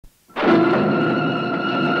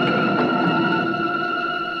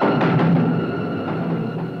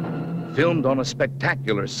Filmed on a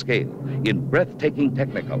spectacular scale, in breathtaking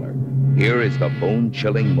Technicolor, here is the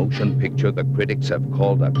bone-chilling motion picture the critics have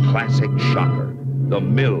called a classic shocker, The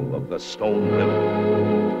Mill of the Stone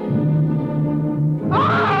Women.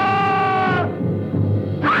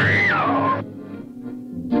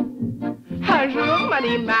 Un jour, m'a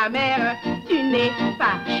dit ma mère, tu n'es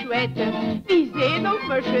pas chouette. Visez donc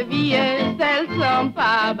vos chevilles, elles sont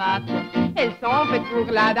pas battes. Elles sont faites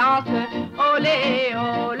pour la danse, olé,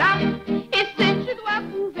 ola. Et c'est je dois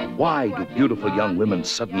prouver. Why do beautiful young women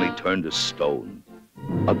suddenly turn to stone?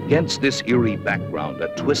 Against this eerie background, a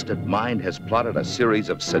twisted mind has plotted a series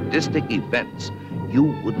of sadistic events you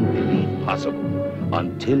wouldn't believe possible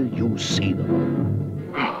until you see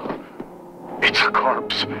them. It's a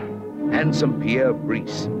corpse. Handsome Pierre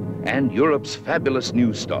Brice and Europe's fabulous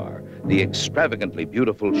new star, the extravagantly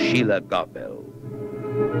beautiful Scilla Gabel.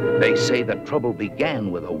 They say that trouble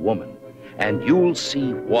began with a woman, and you'll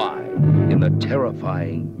see why in the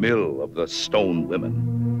terrifying Mill of the Stone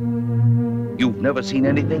Women. You've never seen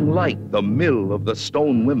anything like the Mill of the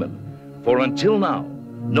Stone Women, for until now,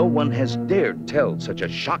 no one has dared tell such a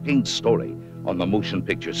shocking story on the motion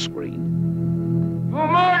picture screen. You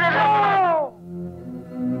murdered her!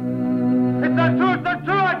 It's the truth,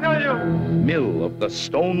 I tell you! Mill of the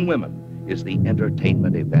Stone Women is the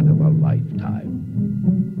entertainment event of a lifetime.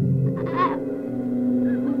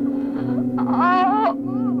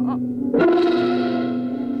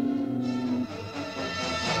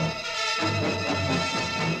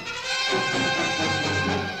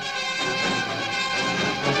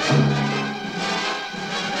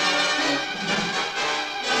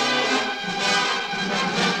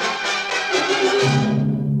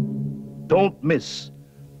 Don't miss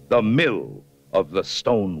The Mill of the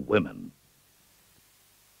Stone Women.